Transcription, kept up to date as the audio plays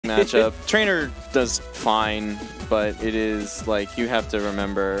matchup. Trainer does fine, but it is like you have to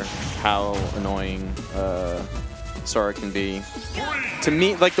remember how annoying Sora can be. To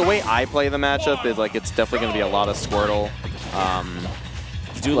me, like the way I play the matchup is like it's definitely going to be a lot of Squirtle.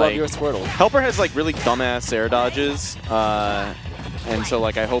 Do love your Squirtle. HelpR has like really dumbass air dodges, and so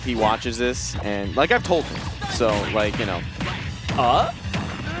like I hope he watches this, and like I've told him. So like, you know,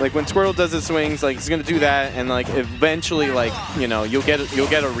 like when Squirtle does his swings, like he's gonna do that, and like eventually, like, you know, you'll get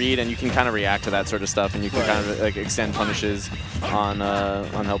a read, and you can kind of react to that sort of stuff, and you can kind of like extend punishes on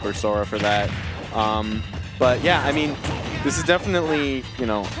HelpR Sora for that. But yeah, I mean, this is definitely, you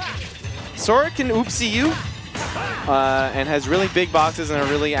know, Sora can oopsie you. And has really big boxes and are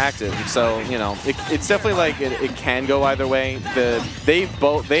really active. So, you know, it's definitely like it can go either way.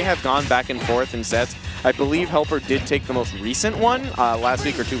 They have gone back and forth in sets. I believe HelpR did take the most recent one last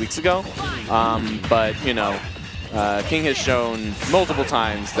week or 2 weeks ago. But, you know, King has shown multiple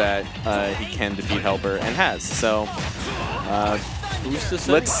times that he can defeat HelpR and has. So,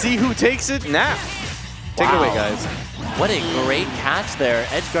 let's see who takes it now. Take it away, guys. What a great catch there,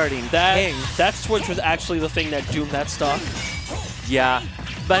 edgeguarding King. That switch was actually the thing that doomed that stock. Yeah,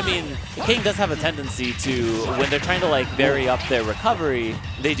 but I mean, King does have a tendency to, when they're trying to like vary up their recovery,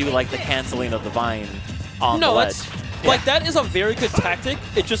 they do like the canceling of the vine on the ledge. Like that is a very good tactic.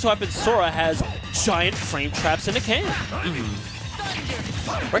 It just so happens Sora has giant frame traps in a can.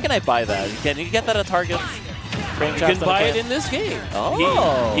 Where can I buy that? Can you get that at Target? You can buy it in this game.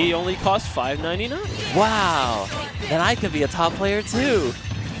 Oh. He only costs $5.99. Wow. Then I could be a top player too.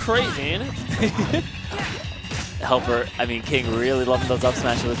 Crazy, ain't it? HelpR, I mean, King really loving those up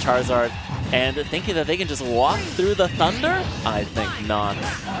smashes with Charizard. And thinking that they can just walk through the thunder? I think not.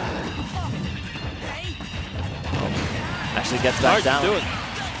 Actually gets back down. Do it.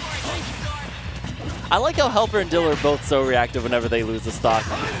 I like how HelpR and Dill are both so reactive whenever they lose a stock.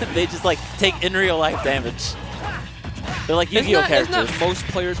 They just like take in real life damage. They're like Yu-Gi-Oh characters. Isn't that most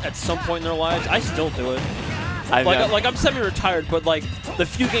players at some point in their lives? I still do it. Like I'm semi-retired, but like the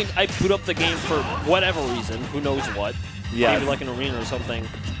few games I boot up the game for whatever reason, who knows what, maybe like an arena or something,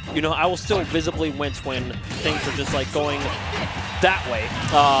 you know, I will still visibly wince when things are just like going that way.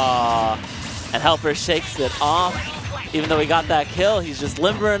 And HelpR shakes it off. Even though he got that kill, he's just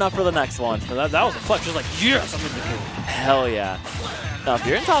limbering up for the next one. That was a flex. Just like, yes, I'm in the kill. Hell yeah. Now, if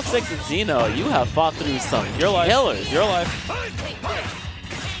you're in top 6 in Xeno, you have fought through some killers. You're alive.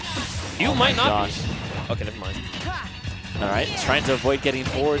 You might not be. Okay, never mind. All right, trying to avoid getting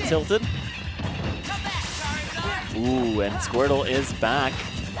forward tilted. Ooh, and Squirtle is back.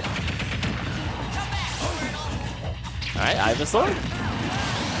 All right, Ivysaur.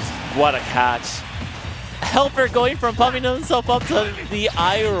 What a catch. HelpR going from pumping himself up to the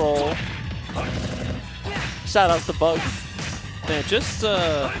eye roll. Shout outs to Bugs. Man, just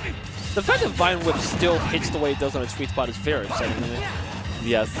the fact that Vine Whip still hits the way it does on its sweet spot is very upsetting to me.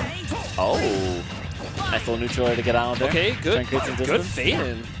 Yes. Oh. Nice little neutral air to get out of there. Okay, good. Good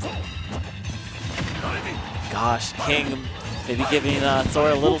fading. Gosh, King maybe giving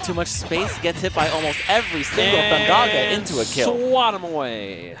Sora a little too much space. Gets hit by almost every single Thundaga into a kill. Swat him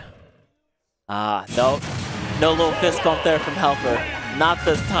away. No. No little fist bump there from HelpR. Not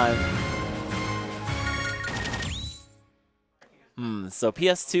this time. So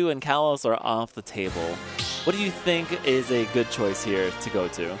PS2 and Kalos are off the table. What do you think is a good choice here to go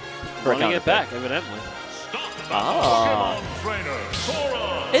to? Running it back, evidently.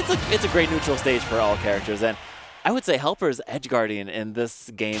 It's a great neutral stage for all characters, and I would say HelpR's edge guarding in this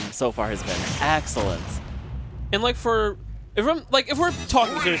game so far has been excellent. And like if we're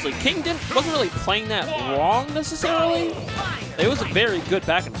talking seriously, King wasn't really playing that wrong necessarily. It was a very good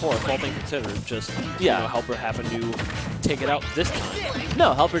back and forth, all things considered. Just you know, HelpR happened to take it out this time.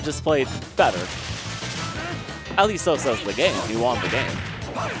 No, HelpR just played better. At least so says the game. He won the game.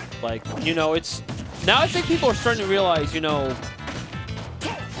 Like, you know, it's now I think people are starting to realize, you know,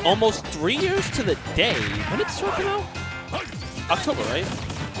 almost 3 years to the day. When did Sora come out? October, right?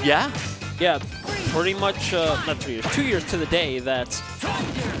 Yeah. Yeah, pretty much, not 3 years, 2 years to the day that,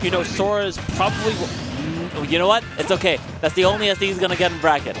 you know, Sora is probably... You know what? It's okay. That's the only SD he's going to get in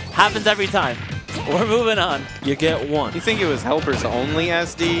bracket. Happens every time. We're moving on. You get one. You think it was HelpR's only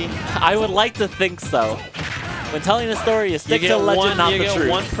SD? I would like to think so. When telling a story, you stick to legend, not the truth. You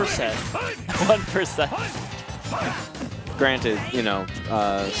get 1%. 1%. Granted, you know,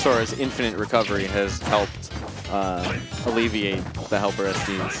 Sora's infinite recovery has helped alleviate the HelpR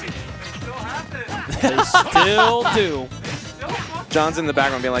SDs. They still do. John's in the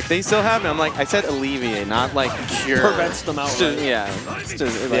background being like, they still have it. I'm like, I said alleviate, not like cure. Prevents them outright. Yeah, it's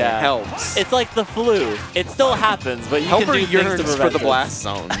just, it like, helps. It's like the flu. It still happens, but you HelpR can do things to yearns prevent for the it. blast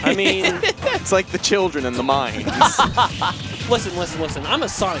zone. I mean, it's like the children in the mines. listen. I'm a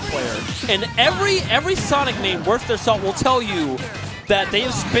Sonic player, and every Sonic main worth their salt will tell you that they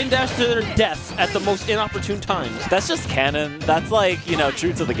have spin dashed to their death at the most inopportune times. That's just canon. That's like, you know,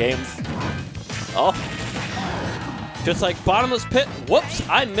 true to the games. Oh. Just like bottomless pit. Whoops,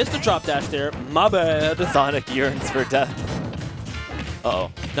 I missed a drop dash there. My bad. Sonic yearns for death.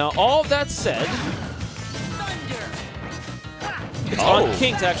 Uh-oh. Now, all of that said, it's on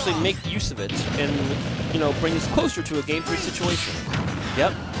King to actually make use of it and, you know, bring us closer to a Game 3 situation.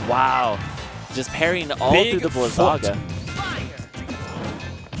 Yep. Wow. Just parrying all Big through the Blizzaga.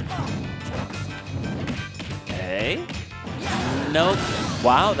 Okay. Nope.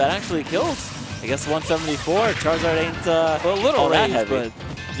 Wow, that actually kills. I guess 174. Charizard ain't a little all that raised, heavy.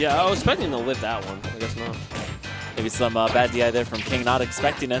 but yeah, I was expecting to live that one. I guess not. Maybe some bad DI there from King, not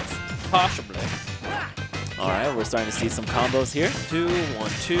expecting it. Possibly. All right, we're starting to see some combos here. 2,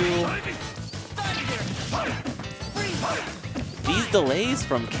 1, 2. These delays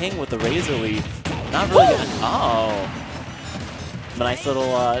from King with the Razor Leaf, not really gonna. Oh. Nice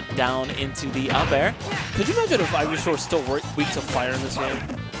little down into the up air. Could you imagine if Ivysaur was still weak to fire in this game?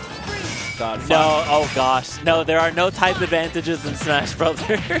 God, no, oh gosh. No, there are no type advantages in Smash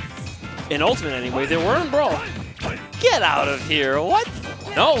Brothers. In Ultimate anyway, they were in Brawl. Get out of here, what?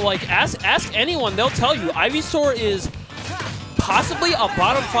 No, like, ask anyone, they'll tell you, Ivysaur is possibly a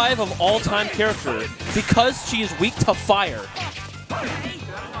bottom 5 of all-time character because she is weak to fire.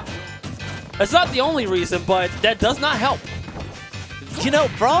 That's not the only reason, but that does not help. You know,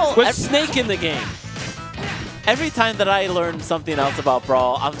 Brawl... With Snake in the game. Every time that I learn something else about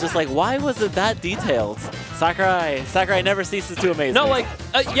Brawl, I'm just like, why was it that detailed? Sakurai never ceases to amaze me. No, like,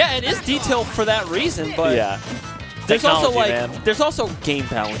 yeah, it is detailed for that reason, but yeah. there's also like, man. there's also game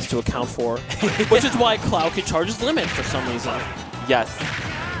balance to account for, which is why Cloud can charge his limit for some reason. Yes.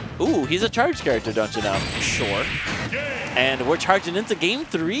 Ooh, he's a charge character, don't you know? Sure. And we're charging into Game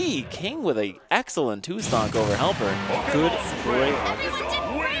 3. King with an excellent 2-stonk over HelpR. Good, great one.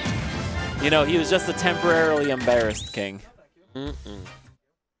 You know, he was just a temporarily embarrassed King.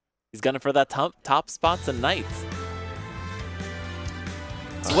 He's gunning for that top spot tonight.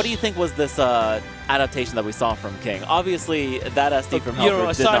 So what do you think was this adaptation that we saw from King? Obviously, that SD from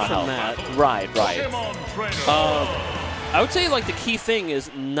HelpR did not help. That. Right. I would say, like, the key thing is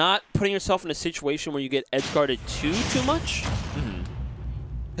not putting yourself in a situation where you get edge guarded too much.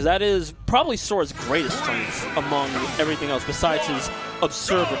 Because that is probably Sora's greatest strength among everything else, besides his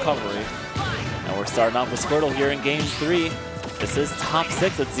absurd recovery. And we're starting off with Squirtle here in Game 3. This is top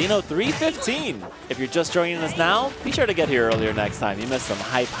 6 at Xeno315. If you're just joining us now, be sure to get here earlier next time. You missed some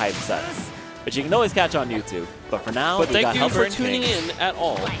hype sets, which you can always catch on YouTube. But for now, but we got thank you HelpR for and tuning King. in at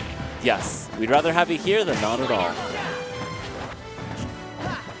all. Yes, we'd rather have you here than not at all.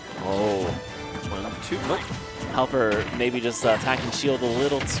 Oh. 1, 2, nope. HelpR maybe just attacking shield a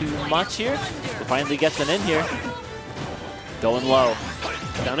little too much here. But finally gets an in here. Going low.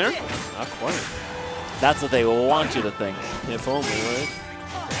 Down there? Not quite. That's what they want you to think. If only, right?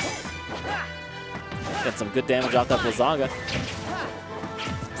 Get some good damage off that Blizzaga.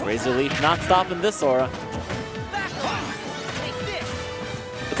 Razor Leaf not stopping this Sora.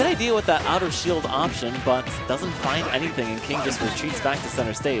 A good idea with that outer shield option, but doesn't find anything, and King just retreats back to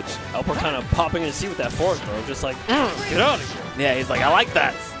center stage. HelpR kind of popping in to see with that forward throw, just like, get out of here. Yeah, he's like, I like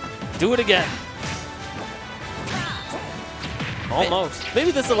that. Do it again. Almost.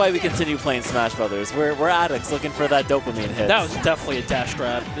 Maybe this is why we continue playing Smash Brothers. We're addicts looking for that dopamine hit. That was definitely a dash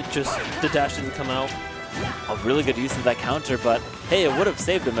grab. It just, the dash didn't come out. A really good use of that counter, but hey, it would have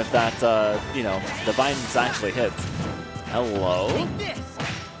saved him if that, you know, the vines actually hit. Hello?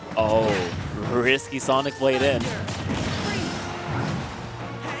 Oh, risky Sonic Blade in.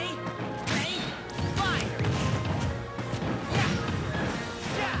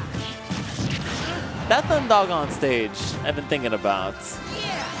 That Thundog on stage, I've been thinking about.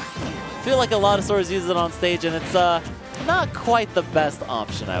 I feel like a lot of Soras use it on stage, and it's not quite the best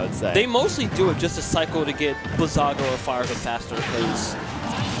option, I would say. They mostly do it just to cycle to get Blizzaga or Fire go faster, because...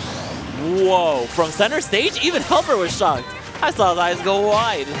 Whoa, from center stage? Even HelpR was shocked. I saw his eyes go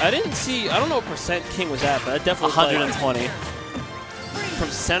wide. I didn't see, I don't know what percent King was at, but I definitely 120. Like, from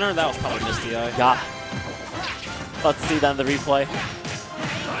center, that was probably missed the eye. Yeah. Let's see then the replay.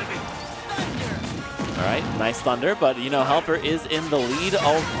 All right, nice thunder, but you know HelpR is in the lead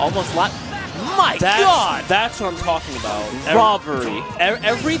almost my god! That's what I'm talking about. Robbery.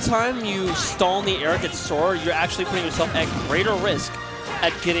 Every time you stall in the air against Sora, you're actually putting yourself at greater risk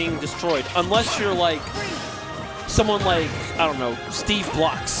at getting destroyed. Unless you're like someone like, I don't know, Steve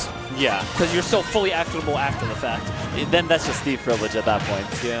Blocks. Yeah. Because you're still fully actionable after the fact. Then that's just Steve privilege at that point.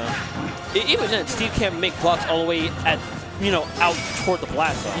 Yeah. Even then, Steve can't make blocks all the way at, out toward the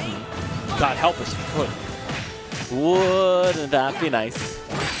blast zone. God help us if he could. Wouldn't that be nice?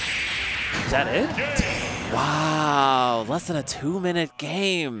 Is that it? Wow, less than a 2-minute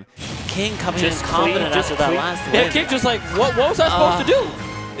game. King coming in confident after that last win. Yeah, King just like, what was I supposed to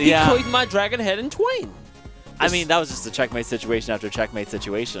do? He cleaved my dragon head in twain. I mean, that was just a checkmate situation after checkmate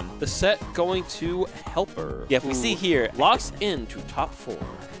situation. The set going to HelpR. Yeah, if we see here. Locks into top 4.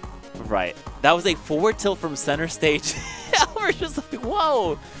 Right. That was a forward tilt from center stage. HelpR just like,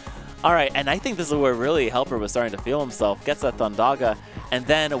 whoa. All right, and I think this is where really HelpR was starting to feel himself. Gets that Thundaga, and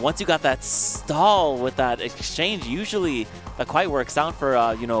then once you got that stall with that exchange, usually that quite works out for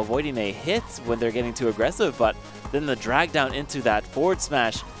avoiding a hit when they're getting too aggressive. But then the drag down into that forward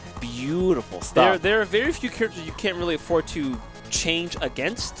smash, beautiful stuff. There are very few characters you can't really afford to change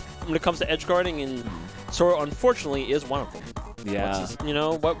against when it comes to edge guarding, and Sora unfortunately is one of them. Yeah.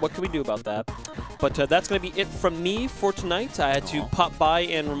 What can we do about that? But that's going to be it from me for tonight. I had to pop by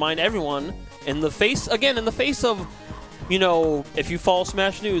and remind everyone in the face of, if you follow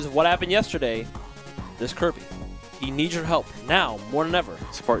Smash News of what happened yesterday, this Kirby, he needs your help now more than ever.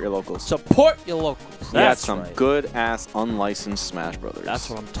 Support your locals. Support your locals. That's some good-ass unlicensed Smash Brothers. That's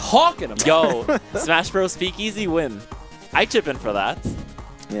what I'm talking about. Yo, Smash Bros. Speakeasy win. I chip in for that.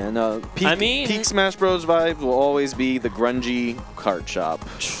 Yeah, no. Peak Smash Bros. Vibe will always be the grungy cart shop.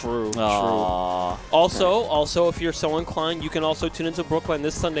 True. Aww. True. Also, if you're so inclined, you can also tune into Brooklyn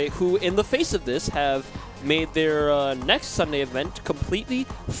this Sunday, who, in the face of this, have made their next Sunday event completely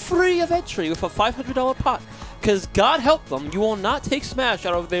free of entry with a $500 pot. Because God help them, you will not take Smash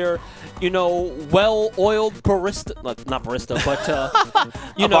out of their, well-oiled barista, not barista,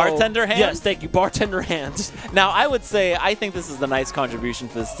 but, bartender hands? Yes, thank you, bartender hands. Now, I would say I think this is a nice contribution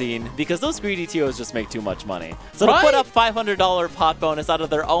for the scene because those greedy TOs just make too much money. So to put up $500 pot bonus out of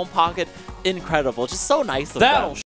their own pocket, incredible. Just so nice of them.